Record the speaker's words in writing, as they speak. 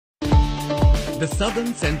The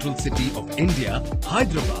southern central city of India,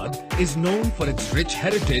 Hyderabad, is known for its rich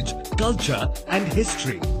heritage, culture and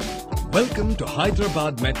history. Welcome to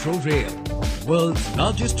Hyderabad Metro Rail, world's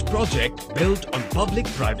largest project built on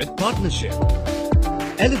public-private partnership.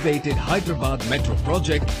 Elevated Hyderabad Metro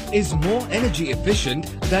project is more energy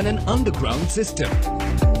efficient than an underground system.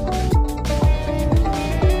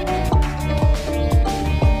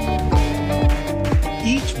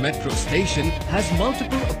 Each metro station has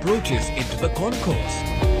multiple approaches into the concourse.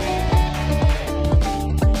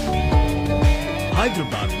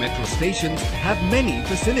 Hyderabad metro stations have many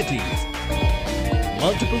facilities,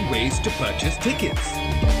 multiple ways to purchase tickets,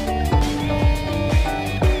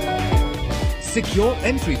 secure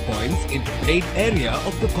entry points into paid area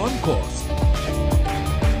of the concourse,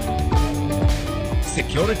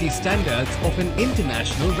 security standards of an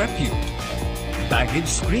international repute, baggage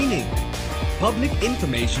screening, public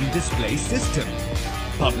information display system,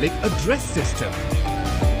 public address system.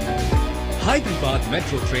 Hyderabad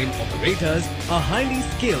Metro train operators are highly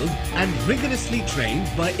skilled and rigorously trained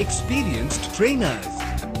by experienced trainers.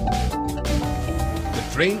 The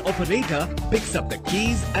train operator picks up the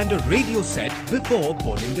keys and a radio set before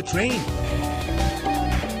boarding the train.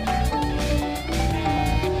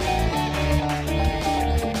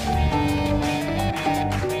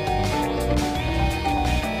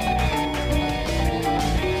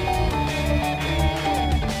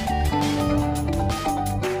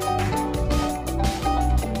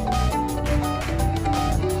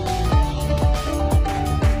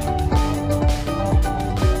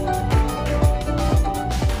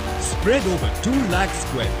 Spread over 2 lakh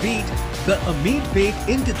square feet, the Ameerpet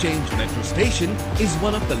Interchange Metro Station is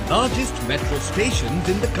one of the largest metro stations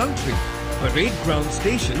in the country. Parade Ground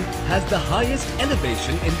Station has the highest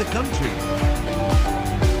elevation in the country.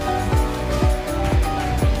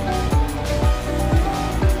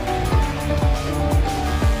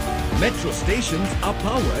 Metro stations are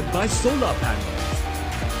powered by solar panels.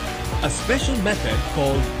 A special method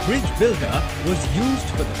called Bridge Builder was used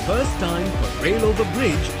for the first time for rail-over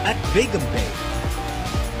bridge at Begumpet.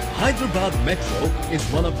 Hyderabad Metro is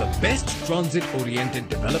one of the best transit-oriented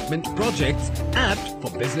development projects apt for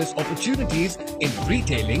business opportunities in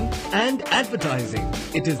retailing and advertising.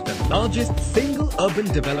 It is the largest single urban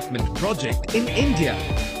development project in India.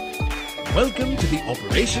 Welcome to the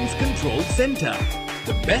Operations Control Center.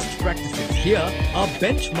 The best practices here are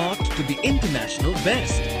benchmarked to the international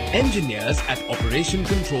best. Engineers at Operation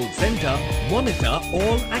Control Center monitor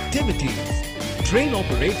all activities. Train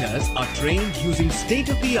operators are trained using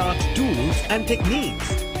state-of-the-art tools and techniques.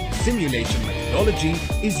 Simulation methodology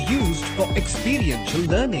is used for experiential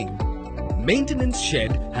learning. Maintenance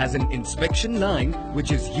shed has an inspection line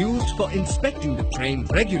which is used for inspecting the train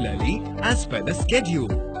regularly as per the schedule.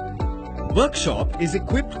 Workshop is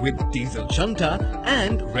equipped with diesel shunter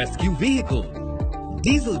and rescue vehicle.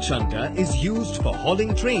 Diesel shunter is used for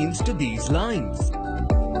hauling trains to these lines.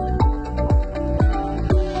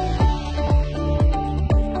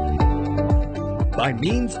 By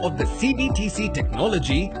means of the CBTC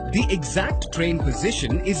technology, the exact train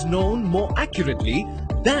position is known more accurately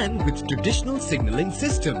than with traditional signaling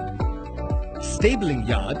system. Stabling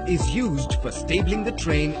yard is used for stabling the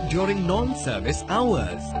train during non-service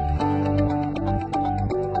hours.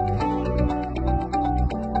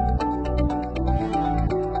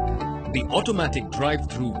 The automatic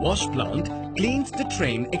drive-through wash plant cleans the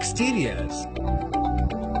train exteriors.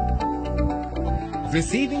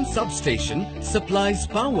 Receiving substation supplies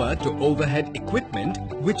power to overhead equipment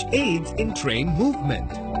which aids in train movement.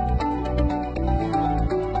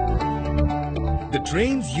 The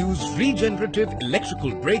trains use regenerative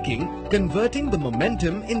electrical braking, converting the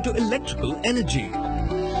momentum into electrical energy.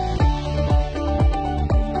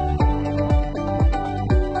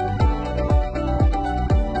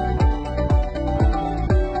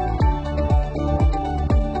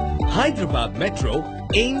 Hyderabad Metro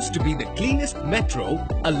aims to be the cleanest metro,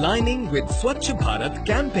 aligning with Swachh Bharat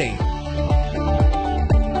campaign.